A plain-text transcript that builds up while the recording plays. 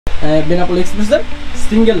বেনাপোল এক্সপ্রেসের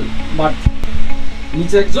single birth,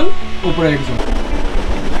 নিচে একজন উপরে একজন।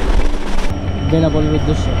 বেনাপোলের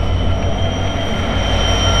উদ্দেশ্যে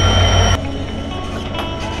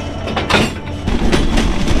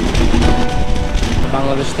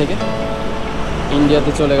বাংলাদেশ থেকে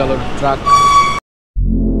ইন্ডিয়াতে চলে গেল ট্রাক।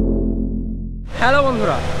 হ্যালো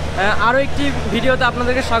বন্ধুরা, আরও একটি ভিডিওতে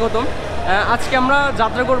আপনাদেরকে স্বাগতম। আজকে আমরা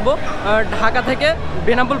যাত্রা করব ঢাকা থেকে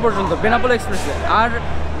বেনাপোল পর্যন্ত বেনাপোল এক্সপ্রেসে। আর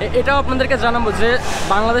এটাও আপনাদেরকে জানাবো যে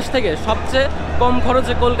বাংলাদেশ থেকে সবচেয়ে কম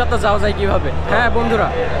খরচে কলকাতা যাওয়া যায় কীভাবে। হ্যাঁ বন্ধুরা,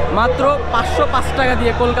 মাত্র 505 টাকা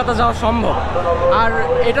দিয়ে কলকাতা যাওয়া সম্ভব। আর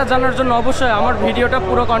এটা জানার জন্য অবশ্যই আমার ভিডিওটা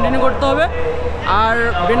পুরো কন্টিনিউ করতে হবে। আর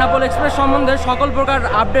বেনাপোল এক্সপ্রেস সম্বন্ধে সকল প্রকার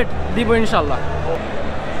আপডেট দিব ইনশাল্লাহ।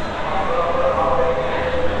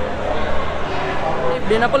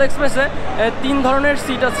 বেনাপোল এক্সপ্রেসে 3 ধরনের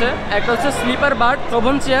সিট আছে। একটা হচ্ছে sleeper birth,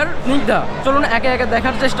 Sovan chair, Snigdha. চলুন একে একে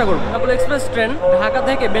দেখার চেষ্টা করব। বেনাপোল এক্সপ্রেস ট্রেন ঢাকা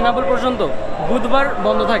থেকে বেনাপোল পর্যন্ত বুধবার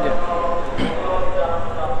বন্ধ থাকে।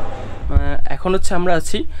 এখন হচ্ছে আমরা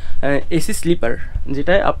আছি এসি স্লিপার,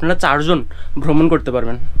 যেটায় আপনারা 4 জন ভ্রমণ করতে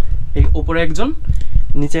পারবেন। এই উপরে একজন,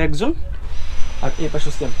 নিচে একজন, আর এ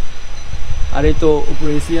পাশে সেম। আর এই তো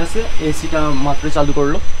উপরে এসি আছে, এসিটা মাত্র চালু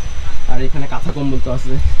করলো। আর এখানে কাঁথা কম্বল তো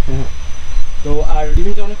আছে। তো আর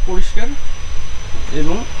টিফিনটা অনেক পরিষ্কার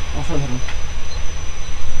এবং অসাধারণ।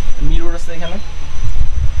 মিরর আছে এখানে।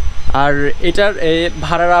 আর এটার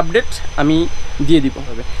ভাড়ার আপডেট আমি দিয়ে দিব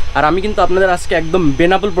হবে। আর আমি কিন্তু আপনাদের আজকে একদম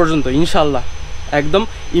বেনাপোল পর্যন্ত ইনশাল্লাহ একদম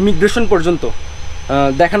ইমিগ্রেশন পর্যন্ত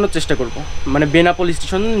দেখানোর চেষ্টা করব। মানে বেনাপোল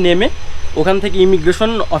স্টেশন নেমে ওখান থেকে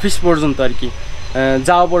ইমিগ্রেশন অফিস পর্যন্ত আর কি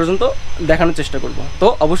যাওয়া পর্যন্ত দেখানোর চেষ্টা করব। তো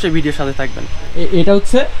অবশ্যই ভিডিওর সাথে থাকবেন। এটা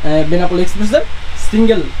হচ্ছে বেনাপোল এক্সপ্রেসের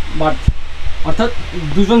সিঙ্গেল বার্থ, অর্থাৎ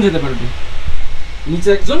 2 জন যেতে পারবে, নিচে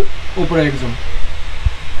একজন উপরে একজন।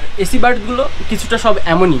 এসি বার্থগুলো কিছুটা সব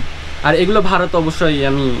এমনই। আর এগুলো ভাড়া তো অবশ্যই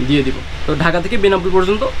আমি দিয়ে দিব। তো ঢাকা থেকে বেনাপোল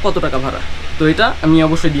পর্যন্ত কত টাকা ভাড়া, তো এটা আমি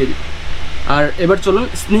অবশ্যই দিয়ে দিব। আর এবার চলুন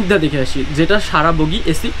স্নিগ্ধা দেখে আসি, যেটা সারা বগি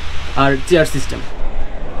এসি আর চেয়ার সিস্টেম।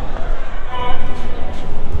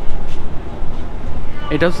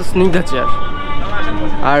 এটা হচ্ছে স্নিগ্ধা চেয়ার।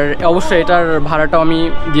 আর অবশ্যই এটার ভাড়াটাও আমি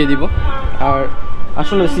দিয়ে দিব। আর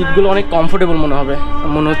আসলে সিটগুলো অনেক কমফোর্টেবল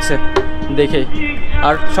মনে হচ্ছে দেখে।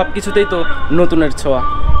 আর সব কিছুতেই তো নতুনের ছোঁয়া।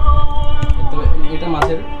 তো এটা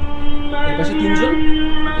মাঝের এপাশে 3 জন,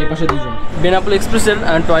 এপাশে 2 জন। বেনাপোল এক্সপ্রেসের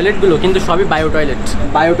টয়লেটগুলো কিন্তু সবই বায়ো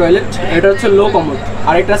টয়লেট। এটা হচ্ছে লো কমোড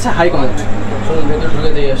আর এটা হচ্ছে হাই কমোড। চলুন ভেতরে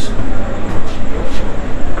ঢুকে দিয়ে আসি।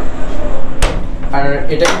 আর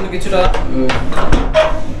এটা কিন্তু কিছুটা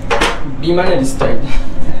বিমানের স্টাইল।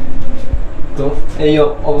 তো এই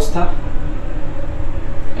অবস্থা।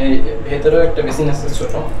 এই ভেতরেও একটা বেসিন আছে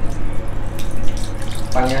ছোট,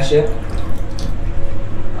 পানি আসে।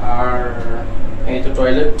 আর এই তো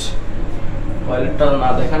টয়লেটটা না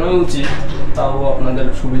দেখানোই উচিত, তাও আপনাদের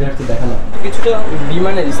সুবিধার্থে দেখানো। কিছুটা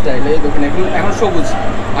বিমানের স্টাইলে দেখুন, এখন সবুজ।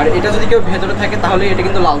 আর এটা যদি কেউ ভেতরে থাকে তাহলে এটা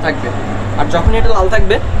কিন্তু লাল থাকবে। আর যখনই এটা লাল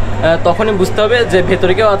থাকবে তখনই বুঝতে হবে যে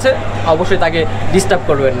ভেতরে কেউ আছে, অবশ্যই তাকে ডিস্টার্ব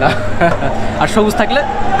করবেন না। আর সবুজ থাকলে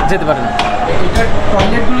যেতে পারেন। এটার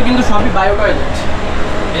টয়লেটগুলো কিন্তু সবই বায়ো টয়লেট।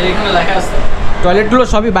 এখানে লেখা আছে টয়লেটগুলো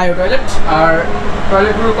সবই বায়ো টয়লেট। আর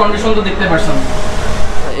টয়লেটগুলোর কন্ডিশন তো দেখতে পারছেন।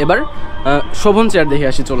 এবার শোভন চেয়ার দেখে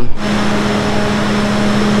আসি, চলুন।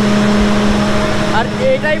 আর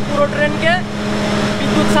এটাই পুরো ট্রেনকে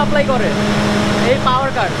বিদ্যুৎ সাপ্লাই করে। এই পাওয়ার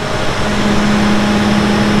কার,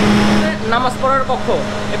 নামাজ পড়ার কক্ষ।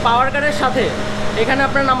 এই পাওয়ার কারের সাথে এখানে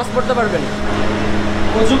আপনারা নামাজ পড়তে পারবেন।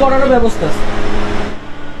 উঁচু করারও ব্যবস্থা আছে।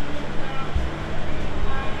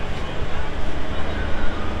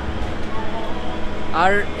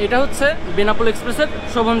 আর এটা হচ্ছে বেনাপোল এক্সপ্রেসের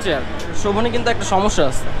শোভন চেয়ার। শোভনে কিন্তু একটা সমস্যা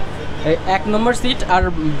আছে, এই 1 নম্বর সিট আর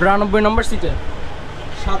 92 নম্বর সিটের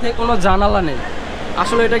সাথে কোনো জানালা নেই।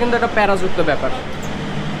 আসলে এটা কিন্তু একটা প্যারাযুক্ত ব্যাপার।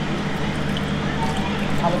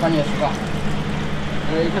 ভালো পানি আসবে।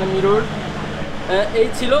 এখানে মিরর। এই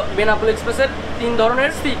ছিল বেনাপোল এক্সপ্রেসের 3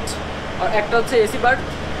 ধরনের সিট। আর একটা হচ্ছে এসি বার্থ,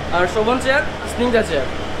 আর শোভন চেয়ার, স্নিগ্ধা চেয়ার।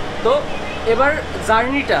 তো এবার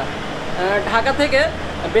জার্নিটা ঢাকা থেকে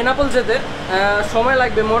বেনাপোল যেতে সময়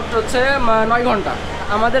লাগবে মোট হচ্ছে 9 ঘন্টা।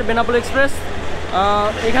 আমাদের বেনাপোল এক্সপ্রেস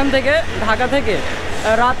এখান থেকে ঢাকা থেকে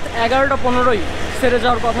রাত 11:15 ছেড়ে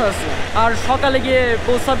যাওয়ার কথা আছে। আর সকালে গিয়ে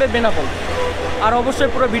পৌঁছাবে বেনাপোল। আর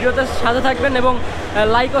অবশ্যই পুরো ভিডিওতে সাথে থাকবেন এবং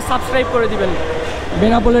লাইক ও সাবস্ক্রাইব করে দিবেন।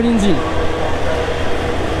 বেনাপোলের ইঞ্জিন।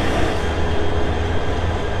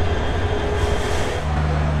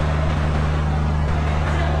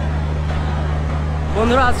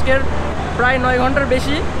 বন্ধুরা, আজকের প্রায় 9 ঘন্টার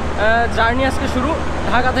বেশি জার্নি আজকে শুরু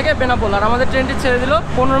ঢাকা থেকে বেনাপোল। আর আমাদের ট্রেনটি ছেড়ে দিল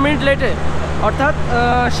 15 মিনিট লেটে, অর্থাৎ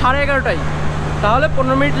 11:30টায়। তাহলে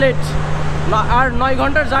 15 মিনিট লেট আর 9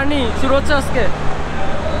 ঘন্টার জার্নি শুরু হচ্ছে আজকে।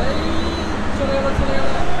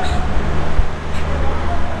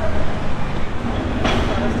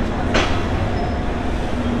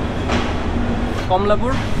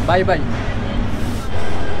 Kamalapur bye bye.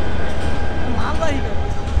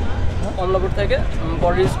 কমলাপুর থেকে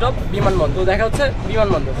পরের স্টপ বিমানবন্দর। দেখা হচ্ছে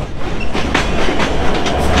বিমানবন্দর।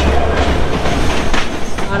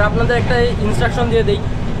 আর আপনাদের একটা ইনস্ট্রাকশন দিয়ে দেই,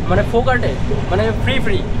 মানে ফোকাটে, মানে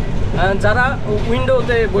ফ্রি যারা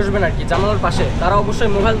উইন্ডোতে বসবেন আর কি, জানালার পাশে, তারা অবশ্যই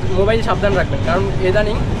মোবাইল সাবধান রাখবেন। কারণ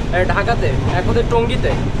ইদানিং ঢাকাতে একদম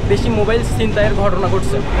টঙ্গীতে বেশি মোবাইল ছিনতাইয়ের ঘটনা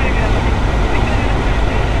ঘটছে।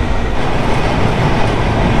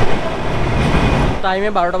 টাইমে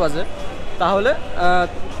 12টা বাজে, তাহলে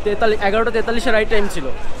 11:43 রাইট টাইম ছিল।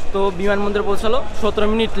 তো বিমানবন্দরে পৌঁছালো 17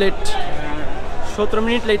 মিনিট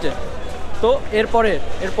লেটে। তো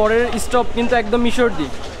এরপরের স্টপ কিন্তু একদম ঈশ্বরদী।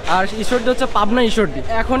 আর ঈশ্বরদী হচ্ছে পাবনা ঈশ্বরদী।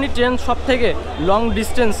 এখনই ট্রেন সব থেকে লং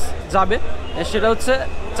ডিস্টেন্স যাবে, সেটা হচ্ছে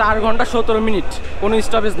 4 ঘন্টা 17 মিনিট, কোনো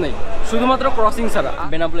স্টপেজ নেই, শুধুমাত্র ক্রসিং ছাড়া।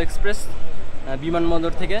 বেনাপোল এক্সপ্রেস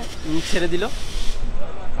বিমানবন্দর থেকে ছেড়ে দিল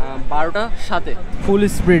 12টা 7 ফুল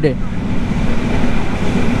স্পিডে।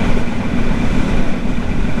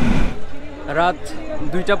 রাত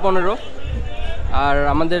 2টা 15 আর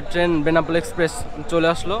আমাদের ট্রেন বেনাপোল এক্সপ্রেস চলে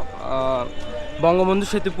আসলো বঙ্গবন্ধু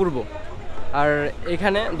সেতু পূর্ব। আর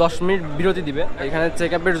এখানে 10 মিনিট বিরতি দিবে এখানে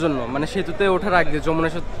চেক আপের জন্য, মানে সেতুতে ওঠার আগ দিয়ে, যমুনা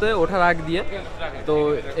সেতুতে ওঠার আগ দিয়ে। তো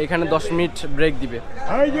এখানে 10 মিনিট ব্রেক দিবে।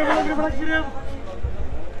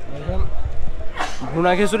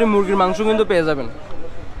 ভুনা খিচুড়ি, মুরগির মাংস কিন্তু পেয়ে যাবেন।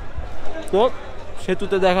 তো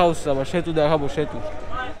সেতুতে দেখা হচ্ছে, আবার সেতু দেখাবো। সেতু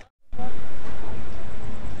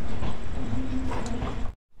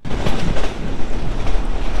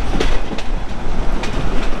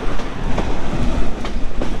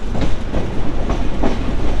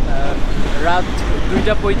রাত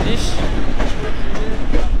 2টা 35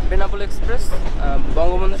 বেনাপোল এক্সপ্রেস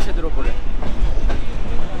বঙ্গবন্ধু সেতুর ওপরে।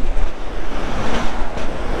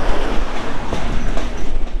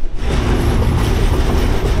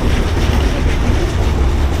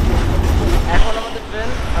 এখন আমাদের ট্রেন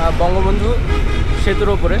বঙ্গবন্ধু সেতুর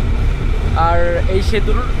ওপরে। আর এই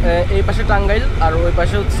সেতুর এই পাশে টাঙ্গাইল আর ওই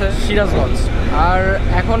পাশে হচ্ছে সিরাজগঞ্জ। আর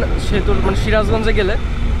এখন সেতুর মানে সিরাজগঞ্জে গেলে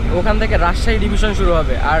ওখান থেকে রাজশাহী ডিভিশন শুরু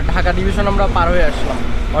হবে। আর ঢাকা ডিভিশন আমরা পার হয়ে আসলাম,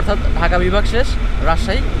 অর্থাৎ ঢাকা বিভাগ শেষ,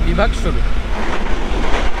 রাজশাহী বিভাগ শুরু।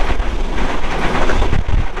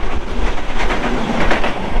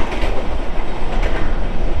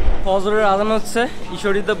 ফজরের আজান হচ্ছে,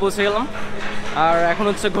 ঈশ্বরদীতে পৌঁছে গেলাম। আর এখন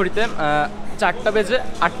হচ্ছে ঘড়িতে 4টা বেজে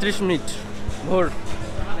 38 মিনিট ভোর।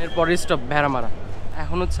 এরপরের স্টপ ভেড়ামারা।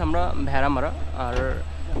 এখন হচ্ছে আমরা ভেড়ামারা। আর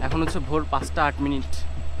এখন হচ্ছে ভোর 5টা 8 মিনিট।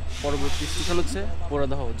 পরবর্তী স্টেশন হচ্ছে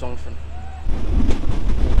পোড়াদহ জংশন।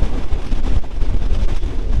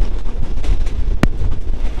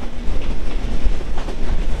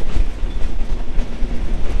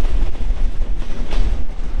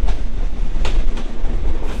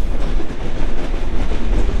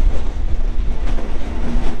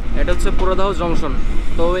 এটা হচ্ছে পোড়াদহ জংশন।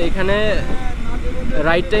 তো এখানে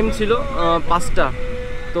রাইট টাইম ছিল 5টা,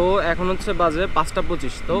 তো এখন হচ্ছে বাজে 5টা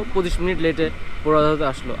 25। তো 25 মিনিট লেটে পোড়াদহতে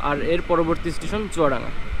আসলো। আর এর পরবর্তী স্টেশন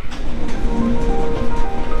চুয়াডাঙ্গা।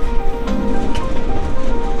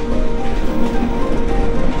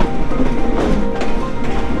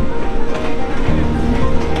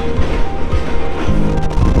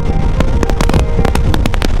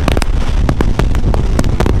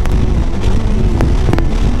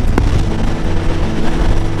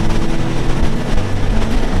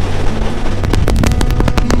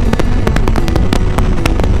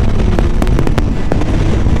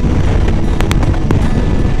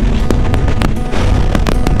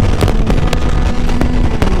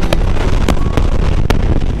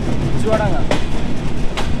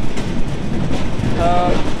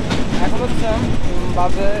 এখন হচ্ছে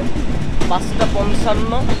বাজে 5টা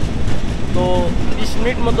 55। তো 20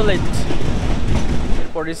 মিনিট মতো লেট।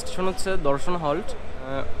 এরপর স্টেশন হচ্ছে দর্শন হল্ট।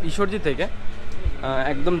 ঈশ্বরদী থেকে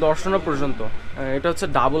একদম দর্শনা পর্যন্ত এটা হচ্ছে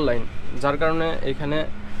ডাবল লাইন, যার কারণে এখানে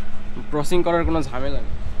ক্রসিং করার কোনো ঝামেলা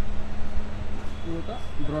নেই। পুরোটা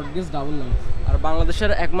ব্রডগেজ ডাবল লাইন। আর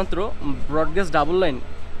বাংলাদেশের একমাত্র ব্রডগেজ ডাবল লাইন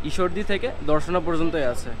ঈশ্বরদী থেকে দর্শনা পর্যন্তই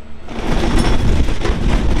আছে।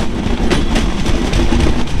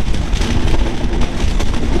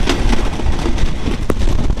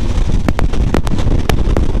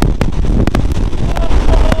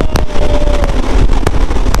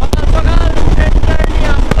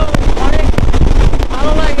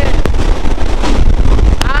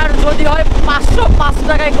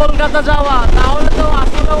 কলকাতা যাওয়া, তাহলে তো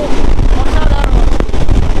আসলেও অসাধারণ।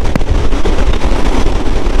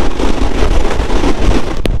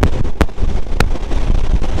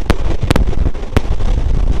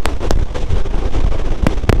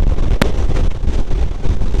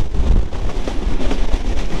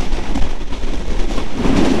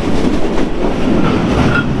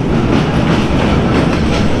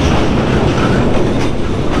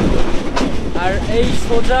 এই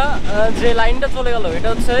সোজা যে লাইনটা চলে গেল এটা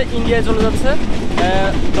হচ্ছে ইন্ডিয়ায় চলে যাচ্ছে,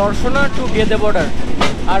 দর্শনা টু গেদে বর্ডার।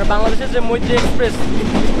 আর বাংলাদেশের যে মৈত্রী এক্সপ্রেস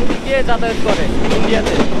দিয়ে যাতায়াত করে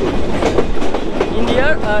ইন্ডিয়াতে,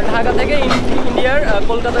 ইন্ডিয়ার ঢাকা থেকে ইন্ডিয়ার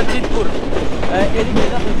কলকাতার জিতপুর এদিকে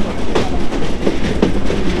যাতায়াত করে।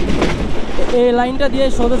 এই লাইনটা দিয়ে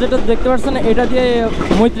সোজা যেটা দেখতে পাচ্ছেন এটা দিয়ে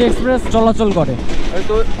মৈত্রী এক্সপ্রেস চলাচল করে।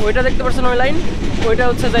 তো ওইটা দেখতে পাচ্ছেন ওই লাইন, ওইটা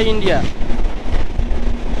হচ্ছে যায় ইন্ডিয়া।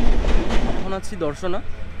 এখন আছি দর্শনা,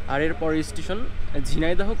 আর এর পরের স্টেশন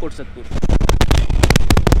ঝিনাইদহ কোটচাঁদপুর।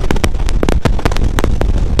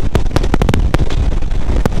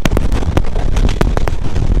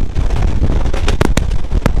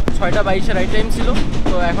 ছয়টা 22-এর রাইট টাইম ছিল,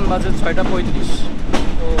 তো এখন বাজে 6:35,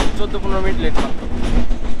 তো 14-15 মিনিট লেট মাত্র।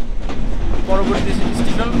 পরবর্তী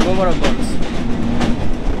স্টেশন মোবারকগঞ্জ।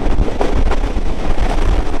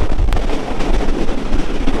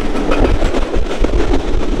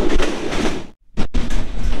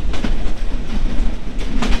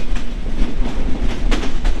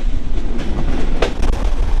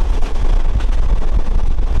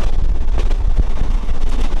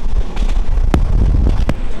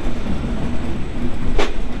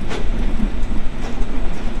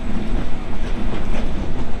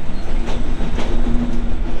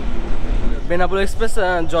 বেনাপোল এক্সপ্রেস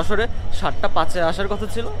যশোরে 7:05-এ আসার কথা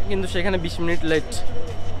ছিল, কিন্তু সেখানে 20 মিনিট লেট।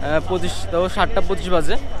 7:25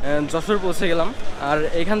 বাজে যশোর পৌঁছে গেলাম। আর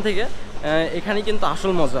এখান থেকে এখানেই কিন্তু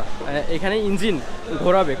আসল মজা, এখানে ইঞ্জিন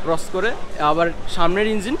ঘোরাবে ক্রস করে, আবার সামনের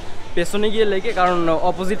ইঞ্জিন পেছনে গিয়ে লেগে, কারণ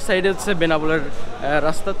অপোজিট সাইডে হচ্ছে বেনাপোলের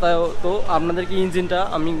রাস্তা। তো আপনাদেরকে ইঞ্জিনটা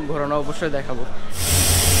আমি ঘোরানো অবশ্যই দেখাবো।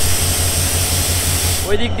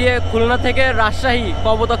 ওই দিক দিয়ে খুলনা থেকে রাজশাহী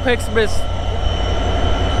কপোতাক্ষ এক্সপ্রেস।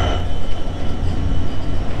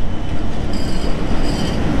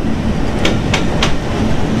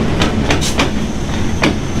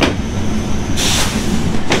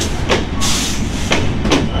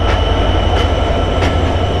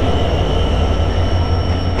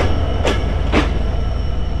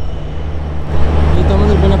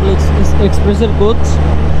 এক্সপ্রেসের কোচ,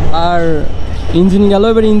 আর ইঞ্জিন গেল,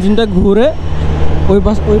 এবার ইঞ্জিনটা ঘুরে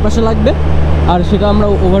ওই পাশে লাগবে, আর সেটা আমরা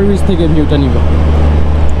ওভারব্রিজ থেকে ভিউটা নিব।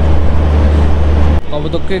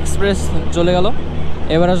 কপোতাক্ষ এক্সপ্রেস চলে গেল,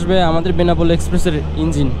 এবার আসবে আমাদের বেনাপোল এক্সপ্রেসের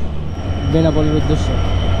ইঞ্জিন বেনাপোলের উদ্দেশ্যে।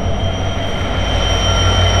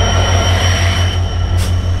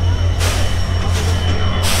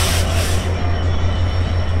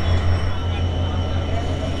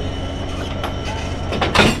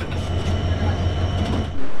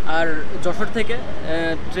 আর যশোর থেকে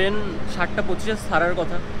ট্রেন 7:25-এ ছাড়ার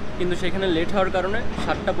কথা, কিন্তু সেখানে লেট হওয়ার কারণে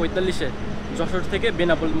 7:45-এ যশোর থেকে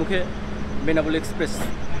বেনাপোল মুখে বেনাপোল এক্সপ্রেস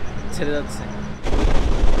ছেড়ে যাচ্ছে।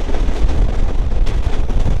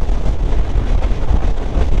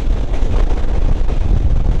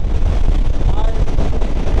 আর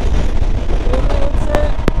হচ্ছে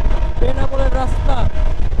বেনাপোলের রাস্তা,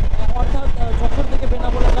 অর্থাৎ যশোর থেকে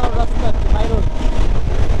বেনাপোলে যাওয়ার রাস্তা বাই রোড।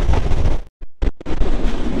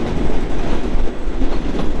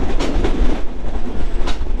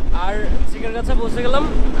 কাছে পৌঁছে গেলাম,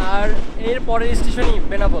 আর এর পরের স্টেশনই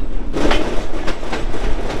বেনাপোল।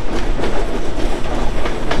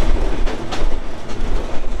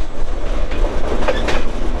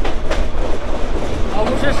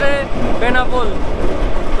 অবশেষে বেনাপোল,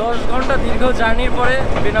 10 ঘন্টা দীর্ঘ জার্নির পরে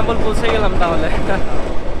বেনাপোল পৌঁছে গেলাম। তাহলে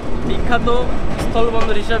বিখ্যাত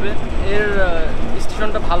স্থলবন্দর হিসাবে এর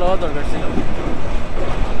স্টেশনটা ভালো হওয়া দরকার ছিল।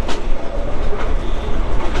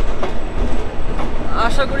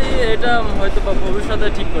 আশা করি এটা হয়তো বা ভবিষ্যতে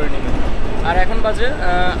ঠিক করে নেবে। আর এখন বাজে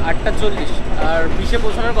 8:40, আর 20-এ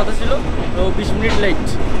পৌঁছানোর কথা ছিল, তো 20 মিনিট লেট।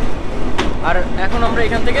 আর এখন আমরা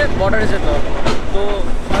এখান থেকে বর্ডারে যেতে হবে, তো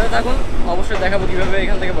সাথে থাকুন, অবশ্যই দেখাবো কীভাবে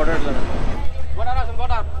এখান থেকে বর্ডারে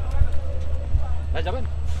যাবেন।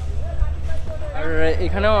 আর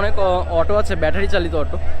এখানে অনেক অটো আছে, ব্যাটারি চালিত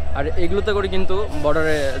অটো, আর এগুলোতে করে কিন্তু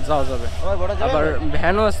বর্ডারে যাওয়া যাবে। আবার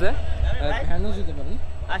ভ্যানও আছে, ভ্যানও যেতে পারেন।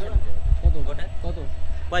 কত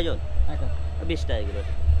কয়জন? 20 টাকা এগুলো।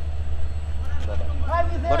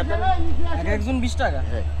 একজন 20 টাকা?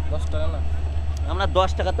 হ্যাঁ, 10 টাকা না। আমরা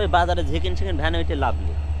 10 টাকা তো বাজারে যেখানে সেখানে ভ্যানে উঠে লাভ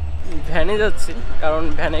নেই, ভ্যানে যাচ্ছি, কারণ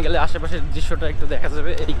ভ্যানে গেলে আশেপাশের দৃশ্যটা একটু দেখা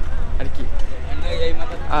যাবে এই আর কি।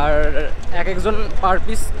 আর একজন পার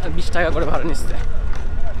পিস 20 টাকা করে ভাড়া নিচ্ছে।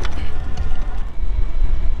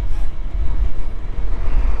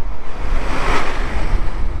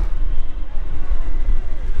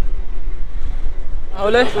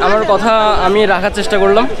 তাহলে আমার কথা আমি রাখার চেষ্টা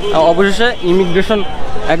করলাম, অবশেষে ইমিগ্রেশন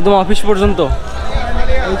একদম অফিস পর্যন্ত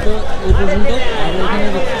এই পর্যন্ত। আর এখানে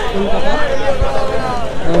কলকাতা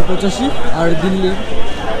 85 আর দিল্লি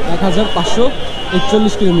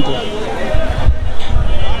 1541 কিলোমিটার।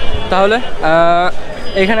 তাহলে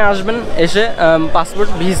এখানে আসবেন, এসে পাসপোর্ট,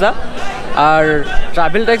 ভিসা আর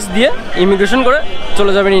ট্রাভেল ট্যাক্স দিয়ে ইমিগ্রেশন করে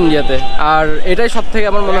চলে যাবেন ইন্ডিয়াতে। আর এটাই সব থেকে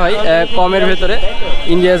আমার মনে হয় কমের ভেতরে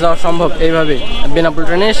ইন্ডিয়া যাওয়া সম্ভব, এইভাবেই বেনাপোল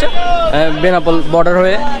ট্রেনে এসে বেনাপোল বর্ডার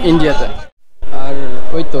হয়ে ইন্ডিয়াতে। আর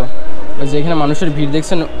ওই তো যেখানে মানুষের ভিড়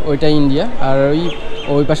দেখছেন ওইটাই ইন্ডিয়া, আর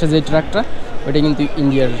ওই পাশে যে ট্রাকটা ওইটা কিন্তু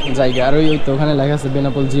ইন্ডিয়ার জায়গা। আর ওই তো ওখানে লেখা আছে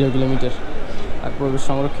বেনাপোল 0 কিলোমিটার আর পরিবেশ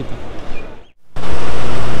সংরক্ষিত।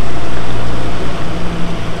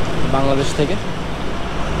 বাংলাদেশ থেকে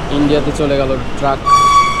ইন্ডিয়াতে চলে গেল ট্রাক।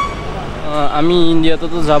 আমি ইন্ডিয়াতে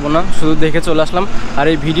তো যাব না, শুধু দেখে চলে আসলাম। আর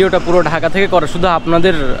এই ভিডিওটা পুরো ঢাকা থেকে করা শুধু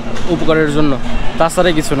আপনাদের উপকারের জন্য,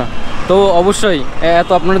 তাছাড়া কিছু না। তো অবশ্যই এত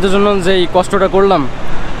আপনাদের জন্য যে এই কষ্টটা করলাম,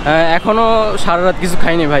 এখনও সারা রাত কিছু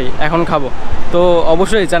খাইনি ভাই, এখন খাবো। তো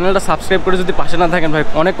অবশ্যই চ্যানেলটা সাবস্ক্রাইব করে যদি পাশে না থাকেন ভাই,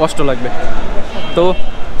 অনেক কষ্ট লাগবে। তো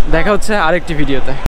দেখা হচ্ছে আরেকটি ভিডিওতে।